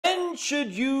When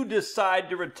should you decide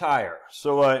to retire?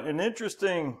 So I'm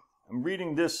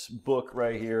reading this book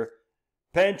right here,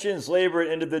 Pensions, Labor,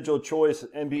 and Individual Choice,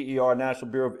 NBER, National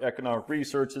Bureau of Economic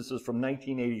Research. This is from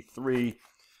 1983.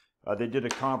 They did a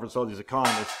conference, all these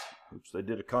economists. They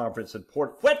did a conference in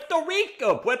Puerto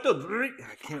Rico.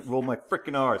 I can't roll my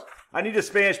freaking R's. I need a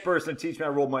Spanish person to teach me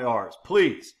how to roll my R's.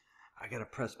 Please. I got to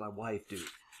press my wife, dude.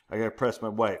 I got to press my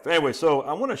wife. Anyway, so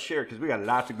I want to share, because we got a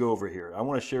lot to go over here. I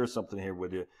want to share something here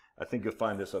with you. I think you'll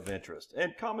find this of interest.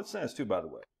 And common sense, too, by the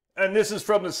way. And this is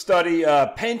from the study,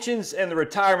 Pensions and the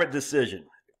Retirement Decision.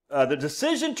 The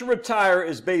decision to retire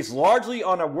is based largely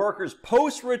on a worker's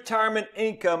post-retirement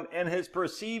income and his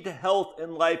perceived health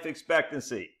and life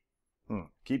expectancy.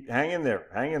 Keep hang in there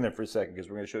for a second, because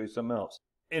we're going to show you something else.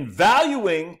 In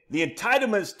valuing the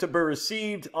entitlements to be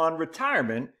received on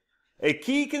retirement, a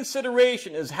key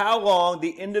consideration is how long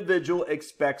the individual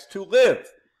expects to live.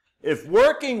 If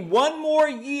working one more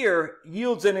year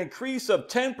yields an increase of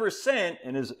 10%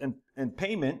 in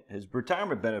payment, his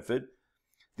retirement benefit,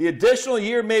 the additional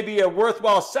year may be a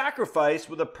worthwhile sacrifice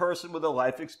with a person with a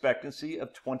life expectancy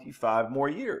of 25 more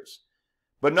years,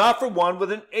 but not for one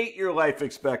with an 8-year life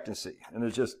expectancy. And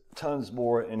there's just tons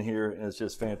more in here, and it's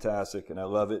just fantastic, and I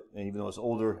love it. And even though it's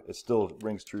older, it still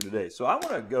rings true today. So I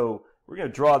want to go, we're going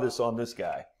to draw this on this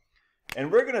guy,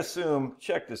 and we're going to assume,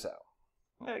 check this out.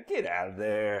 Get out of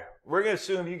there. We're going to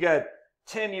assume you got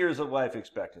 10 years of life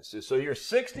expectancy. So you're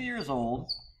 60 years old,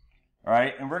 all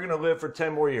right, and we're going to live for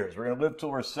 10 more years. We're going to live till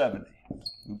we're 70.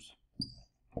 Oops.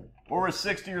 Or we're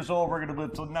 60 years old, we're going to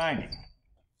live till 90.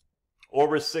 Or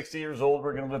we're 60 years old,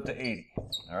 we're going to live to 80.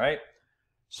 All right?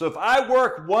 So if I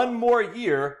work one more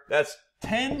year, that's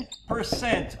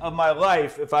 10% of my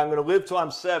life, if I'm going to live till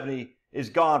I'm 70, is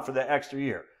gone for that extra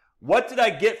year. What did I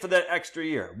get for that extra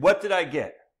year? What did I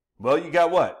get? Well, you got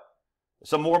what?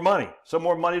 Some more money. Some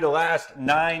more money to last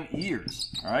 9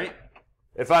 years. All right?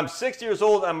 If I'm 60 years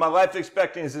old and my life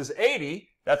expectancy is 80,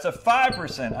 that's a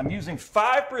 5%. I'm using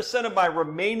 5% of my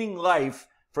remaining life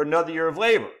for another year of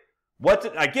labor.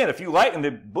 Again, if you like, and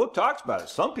the book talks about it,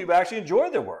 some people actually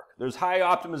enjoy their work. There's high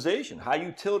optimization, high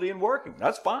utility in working.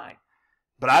 That's fine.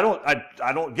 But I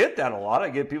don't get that a lot.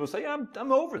 I get people say,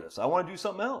 I'm over this. I want to do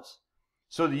something else.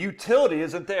 So the utility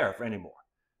isn't there anymore.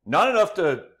 Not enough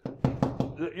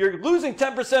you're losing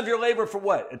 10% of your labor for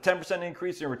what? A 10%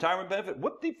 increase in your retirement benefit?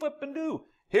 What the flippin' do?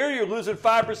 Here you're losing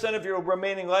 5% of your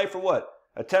remaining life for what?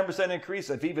 A 10%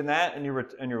 increase, if even that, in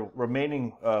your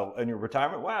remaining, in your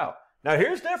retirement? Wow. Now,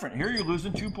 here's different. Here you're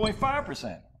losing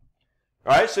 2.5%.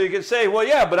 All right, so you can say, well,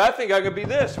 yeah, but I think I could be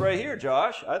this right here,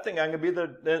 Josh. I think I'm going to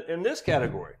be in this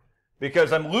category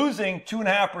because I'm losing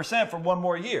 2.5% for one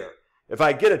more year. If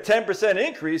I get a 10%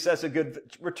 increase, that's a good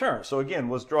return. So again,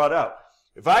 let's draw it out.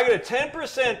 If I get a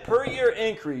 10% per year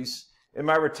increase in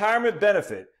my retirement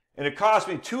benefit and it costs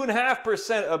me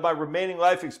 2.5% of my remaining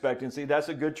life expectancy, that's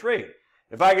a good trade.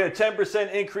 If I get a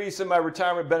 10% increase in my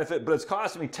retirement benefit, but it's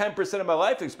costing me 10% of my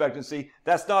life expectancy,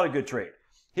 that's not a good trade.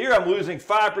 Here I'm losing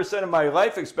 5% of my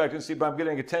life expectancy, but I'm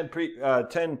getting a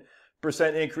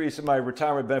 10% increase in my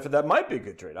retirement benefit. That might be a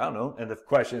good trade. I don't know. And the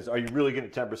question is, are you really getting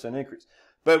a 10% increase?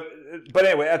 But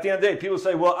anyway, at the end of the day, people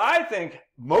say, well, I think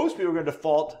most people are going to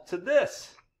default to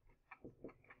this.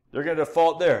 They're going to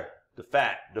default there,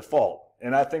 default.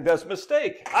 And I think that's a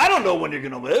mistake. I don't know when you're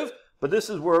going to live. But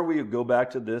this is where we go back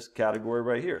to this category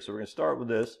right here. So we're going to start with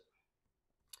this.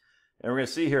 And we're going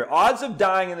to see here, odds of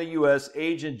dying in the U.S.,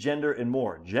 age and gender and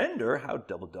more. Gender? How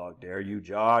double dog dare you,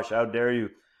 Josh? How dare you?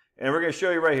 And we're going to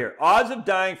show you right here, odds of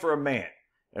dying for a man.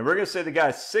 And we're going to say the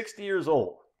guy's 60 years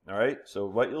old. All right? So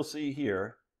what you'll see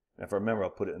here, and if I remember, I'll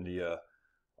put it in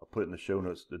the show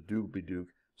notes, the doobie-dook.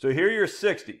 So here you're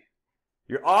 60.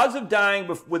 Your odds of dying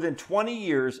within 20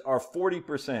 years are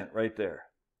 40% right there.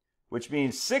 Which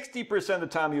means 60% of the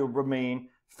time you'll remain,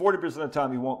 40% of the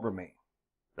time you won't remain.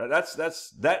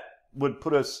 That would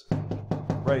put us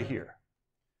right here.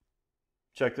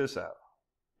 Check this out.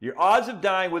 Your odds of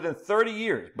dying within 30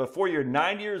 years before you're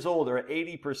 90 years old are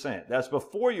 80%. That's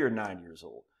before you're 90 years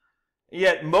old.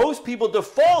 Yet most people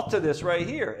default to this right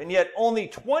here. And yet only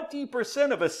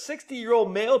 20% of a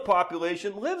 60-year-old male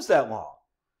population lives that long.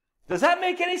 Does that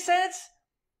make any sense?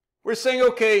 We're saying,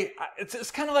 okay,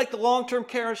 it's kind of like the long-term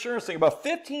care insurance thing. About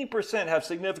 15% have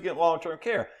significant long-term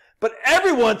care. But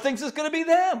everyone thinks it's going to be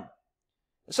them.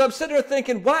 So I'm sitting there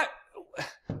thinking,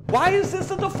 why is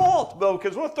this a default? Well,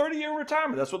 because we're a 30-year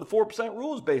retirement. That's what the 4%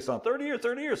 rule is based on. 30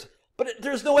 years. But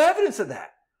there's no evidence of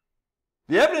that.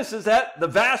 The evidence is that the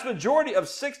vast majority of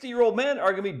 60-year-old men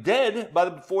are going to be dead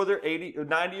before they're 80 or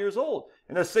 90 years old.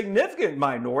 And a significant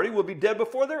minority will be dead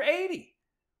before they're 80.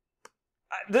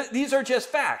 These are just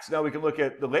facts. Now we can look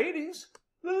at the ladies.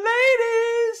 The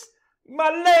my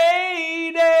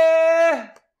lady.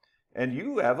 And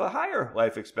you have a higher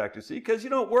life expectancy because you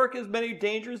don't work as many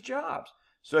dangerous jobs.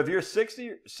 So if you're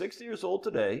 60 years old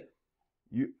today,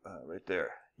 right there,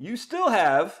 you still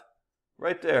have,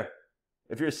 right there,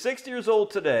 if you're 60 years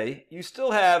old today, you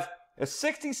still have a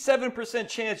 67%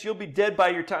 chance you'll be dead by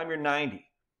your time you're 90.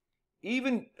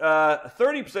 Even a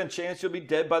 30% chance you'll be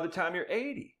dead by the time you're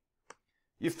 80.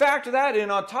 You factor that in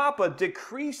on top of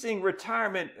decreasing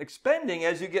retirement spending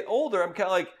as you get older. I'm kind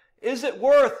of like, is it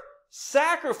worth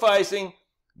sacrificing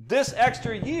this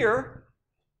extra year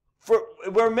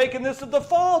we're making this a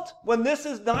default when this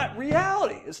is not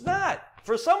reality? It's not.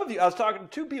 For some of you, I was talking to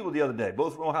two people the other day,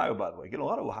 both from Ohio, by the way. Get a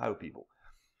lot of Ohio people.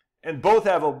 And both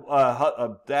have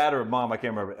a dad or a mom, I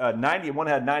can't remember. 90, one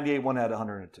had 98, one had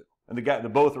 102. And the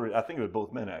both were, I think it was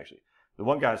both men actually. The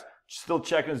one guy's still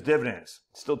checking his dividends,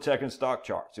 still checking stock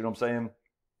charts. You know what I'm saying?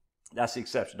 That's the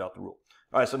exception, not the rule.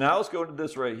 All right, so now let's go to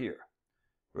this right here.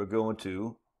 We're going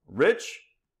to rich,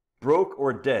 broke,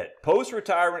 or dead.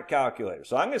 Post-retirement calculator.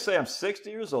 So I'm going to say I'm 60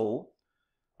 years old.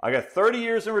 I got 30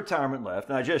 years in retirement left.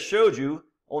 And I just showed you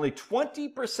only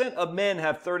 20% of men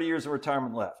have 30 years in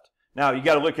retirement left. Now, you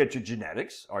got to look at your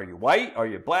genetics. Are you white? Are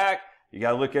you black? You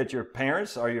got to look at your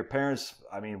parents. Are your parents,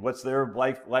 I mean, what's their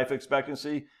life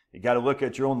expectancy? You got to look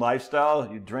at your own lifestyle.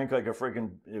 You drink like a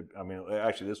freaking, I mean,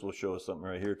 actually, this will show us something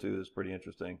right here, too. It's pretty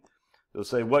interesting. They'll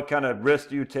say, what kind of risk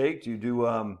do you take? Do you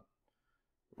do,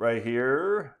 right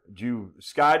here, do you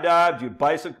skydive? Do you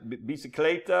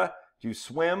bicicleta? Do you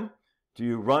swim? Do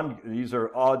you run? These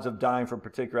are odds of dying from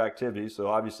particular activities. So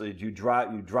obviously, do you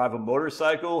drive a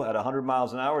motorcycle at 100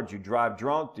 miles an hour? Do you drive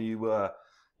drunk? Do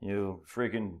you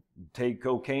freaking take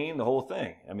cocaine? The whole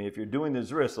thing. I mean, if you're doing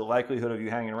this risk, the likelihood of you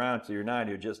hanging around until you're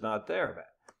 90 are just not there, man.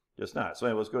 Just not. So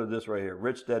anyway, let's go to this right here.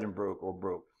 Rich, dead, and broke, or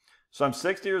broke. So I'm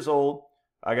 60 years old.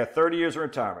 I got 30 years of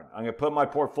retirement. I'm going to put my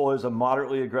portfolio as a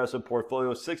moderately aggressive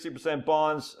portfolio. 60%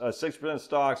 bonds, 6%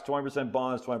 stocks, 20%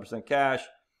 bonds, 20% cash.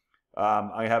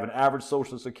 I have an average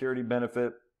Social Security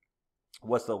benefit.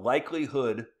 What's the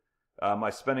likelihood? My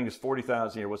spending is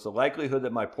 $40,000 a year. What's the likelihood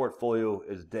that my portfolio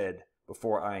is dead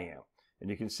before I am? And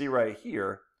you can see right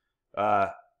here,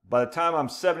 by the time I'm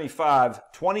 75,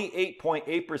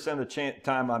 28.8% of the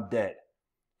time I'm dead.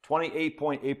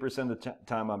 28.8% of the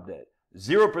time I'm dead.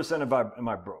 0% am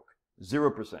I broke.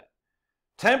 0%.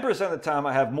 10% of the time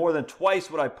I have more than twice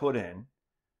what I put in.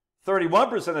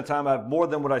 31% of the time I have more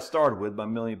than what I started with, my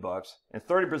 $1 million, and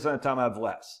 30% of the time I have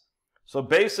less. So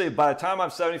basically, by the time I'm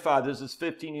 75, this is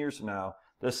 15 years from now,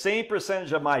 the same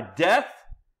percentage of my death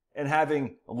and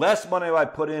having less money than I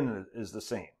put in is the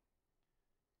same.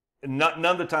 And none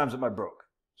of the times am I broke.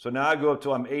 So now I go up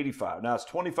till I'm 85. Now it's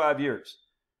 25 years.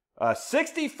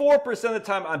 64% of the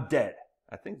time I'm dead.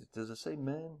 I think, does it say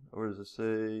men? Or does it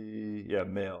say, yeah,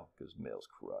 male, because males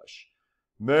crush.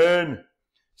 Men.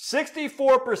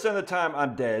 64% of the time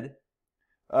I'm dead.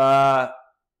 7%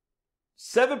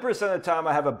 of the time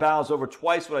I have a balance over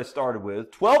twice what I started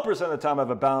with. 12% of the time I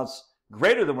have a balance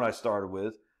greater than what I started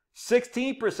with.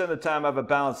 16% of the time I have a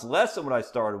balance less than what I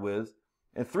started with.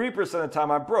 And 3% of the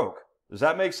time I'm broke. Does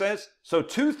that make sense? So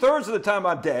 2/3 of the time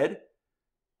I'm dead.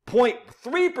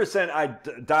 0.3% I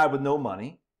died with no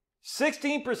money.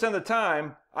 16% of the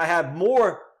time, I have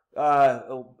more,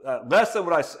 less than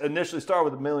what I initially started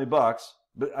with $1 million.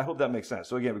 But I hope that makes sense.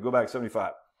 So again, we go back to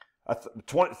 75.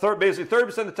 Basically,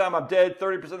 30% of the time I'm dead.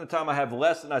 30% of the time I have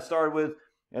less than I started with.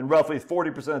 And roughly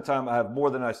 40% of the time I have more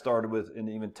than I started with. And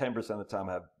even 10% of the time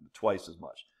I have twice as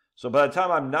much. So by the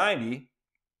time I'm 90,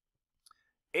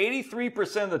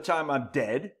 83% of the time I'm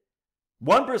dead.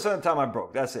 1% of the time I'm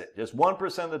broke. That's it. Just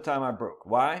 1% of the time I'm broke.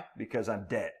 Why? Because I'm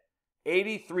dead.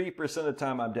 83% of the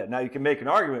time I'm dead. Now you can make an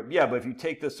argument, yeah, but if you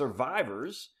take the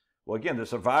survivors, well, again, the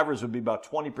survivors would be about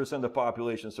 20% of the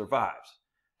population survives.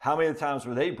 How many times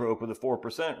were they broke with the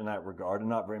 4% in that regard? And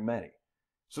not very many.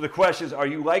 So the question is, are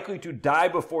you likely to die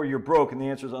before you're broke? And the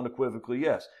answer is unequivocally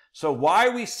yes. So why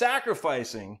are we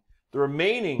sacrificing the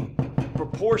remaining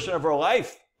proportion of our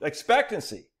life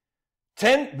expectancy?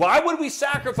 Why would we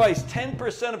sacrifice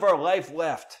 10% of our life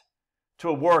left to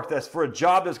a work that's for a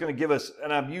job that's going to give us,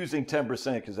 and I'm using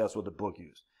 10% because that's what the book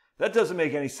used. That doesn't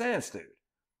make any sense, dude.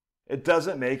 It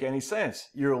doesn't make any sense.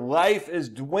 Your life is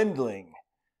dwindling.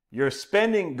 Your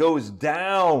spending goes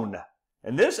down.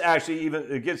 And this actually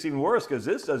it gets even worse because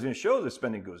this doesn't even show the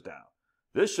spending goes down.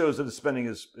 This shows that the spending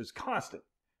is constant.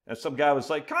 And some guy was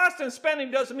like, constant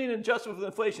spending doesn't mean adjusted with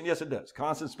inflation. Yes, it does.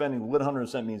 Constant spending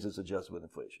 100% means it's adjusted with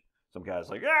inflation. Some guy's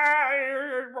like,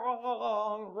 you're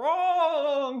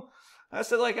wrong. I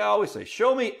said, like I always say,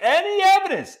 show me any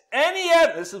evidence.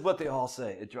 This is what they all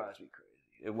say. It drives me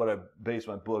crazy. What I base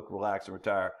my book, Relax and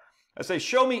Retire. I say,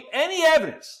 show me any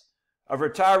evidence of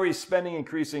retirees spending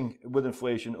increasing with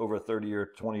inflation over a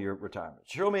 30-year, 20-year retirement.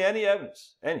 Show me any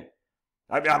evidence, any.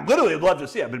 I mean, I'm literally love to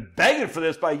see it. I've been begging for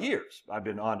this by years. I've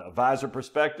been on Advisor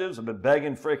Perspectives. I've been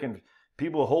begging freaking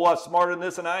people a whole lot smarter than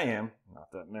this than I am.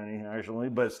 Not that many, actually,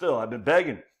 but still, I've been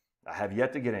begging. I have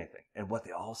yet to get anything. And what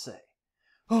they all say,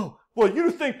 oh, well,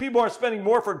 you think people aren't spending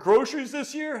more for groceries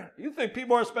this year? You think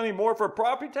people aren't spending more for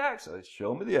property tax? So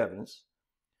show me the evidence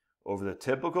over the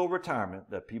typical retirement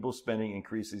that people's spending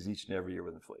increases each and every year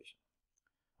with inflation.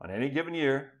 On any given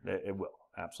year, it will,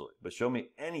 absolutely. But show me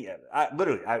any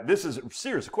evidence. This is a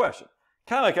serious question.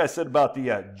 Kind of like I said about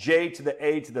the J to the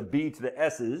A to the B to the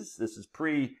S's. This is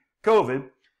pre-COVID.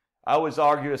 I always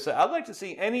argue, I'd like to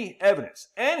see any evidence,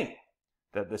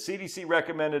 that the CDC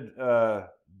recommended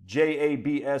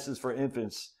JABSs for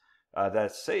infants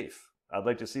that's safe. I'd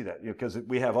like to see that, because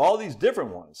we have all these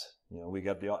different ones. We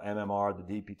got the MMR,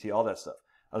 the DPT, all that stuff.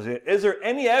 I was saying, is there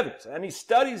any evidence, any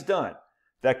studies done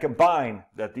that combine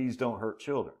that these don't hurt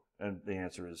children? And the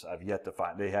answer is, I've yet to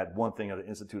find. They had one thing at the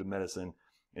Institute of Medicine.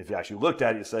 If you actually looked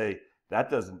at it, you say, that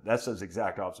says the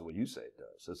exact opposite of what you say it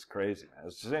does. It's crazy, man.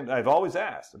 It's the same. I've always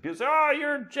asked. And people say, oh,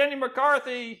 you're Jenny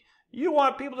McCarthy. You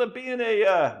want people to be in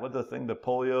a, the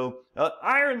polio,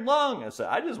 iron lung. I said,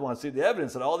 I just want to see the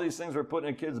evidence that all these things were put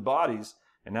in kids' bodies.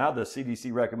 And now the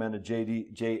CDC recommended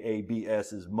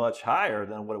JABS is much higher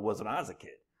than what it was when I was a kid.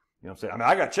 You know what I'm saying? I mean,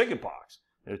 I got chicken pox.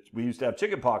 We used to have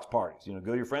chicken pox parties. Go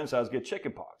to your friend's house, get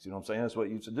chicken pox. You know what I'm saying? That's what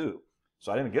you used to do.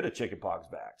 So I didn't get a chicken pox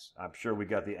vax. I'm sure we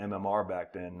got the MMR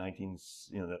back then,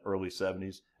 the early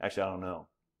 70s. Actually, I don't know.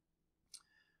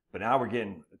 But now we're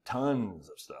getting tons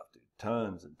of stuff, dude.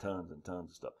 Tons and tons and tons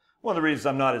of stuff. One of the reasons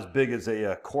I'm not as big as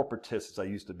a corporatist as I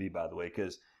used to be, by the way,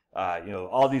 because,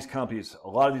 all these companies, a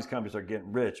lot of these companies are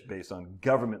getting rich based on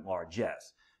government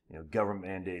largesse, government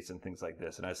mandates and things like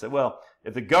this. And I said, well,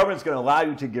 if the government's going to allow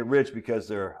you to get rich because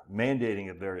they're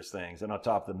mandating various things, and on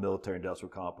top of the military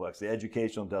industrial complex, the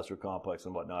educational industrial complex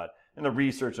and whatnot, and the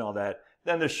research and all that,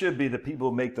 then there should be the people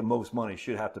who make the most money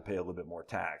should have to pay a little bit more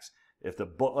tax.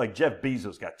 Like Jeff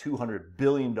Bezos got $200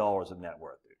 billion of net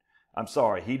worth. I'm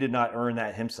sorry, he did not earn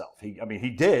that himself.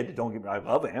 He did. Don't get me wrong, I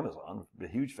love Amazon. I'm a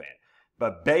huge fan.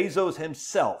 But Bezos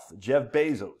himself, Jeff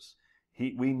Bezos,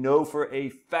 we know for a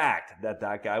fact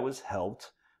that guy was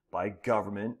helped by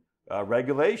government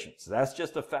regulations. That's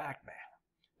just a fact,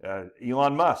 man.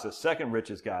 Elon Musk, the second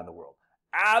richest guy in the world,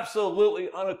 absolutely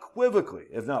unequivocally,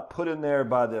 if not put in there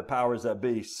by the powers that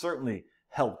be, certainly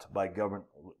helped by government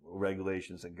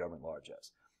regulations and government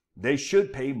largesse. They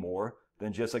should pay more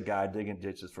than just a guy digging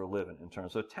ditches for a living in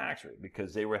terms of tax rate,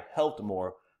 because they were helped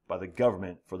more by the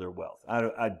government for their wealth.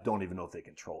 I don't even know if they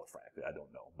control it, frankly. I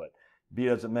don't know. But be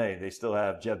it as it may, they still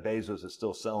have Jeff Bezos is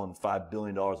still selling $5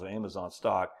 billion of Amazon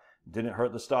stock. Didn't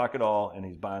hurt the stock at all, and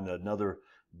he's buying another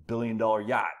 $1 billion yacht. You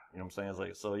know what I'm saying? It's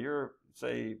like, so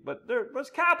but there's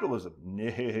capitalism.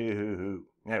 No.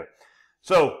 Anyway,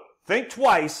 so think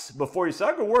twice before you say,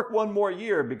 I'm going to work one more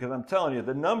year, because I'm telling you,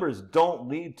 the numbers don't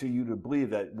lead to you to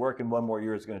believe that working one more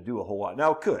year is going to do a whole lot.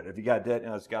 Now, it could. If you got debt,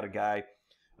 it's got a guy,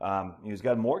 he's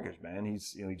got a mortgage, man.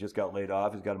 He just got laid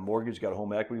off. He's got a mortgage, got a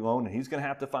home equity loan, and he's going to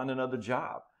have to find another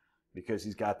job because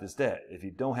he's got this debt. If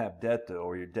you don't have debt, though,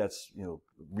 or your debt's,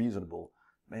 reasonable,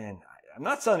 man, I'm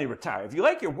not telling you retire. If you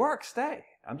like your work, stay.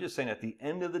 I'm just saying at the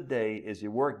end of the day, is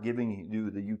your work giving you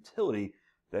the utility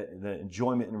that the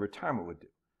enjoyment in retirement would do?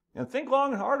 And think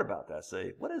long and hard about that.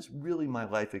 Say, what is really my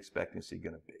life expectancy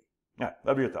going to be? All right,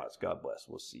 love your thoughts. God bless.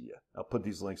 We'll see you. I'll put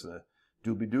these links in the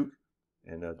doobly-dook.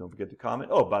 And don't forget to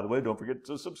comment. Oh, by the way, don't forget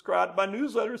to subscribe to my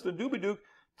newsletters, the doobly-dook.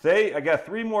 Today, I got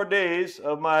 2 more days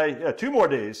of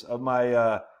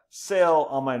my sale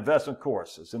on my investment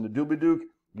course. It's in the doobly-dook.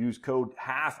 Use code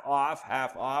half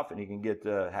off, and you can get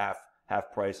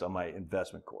half price on my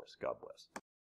investment course. God bless.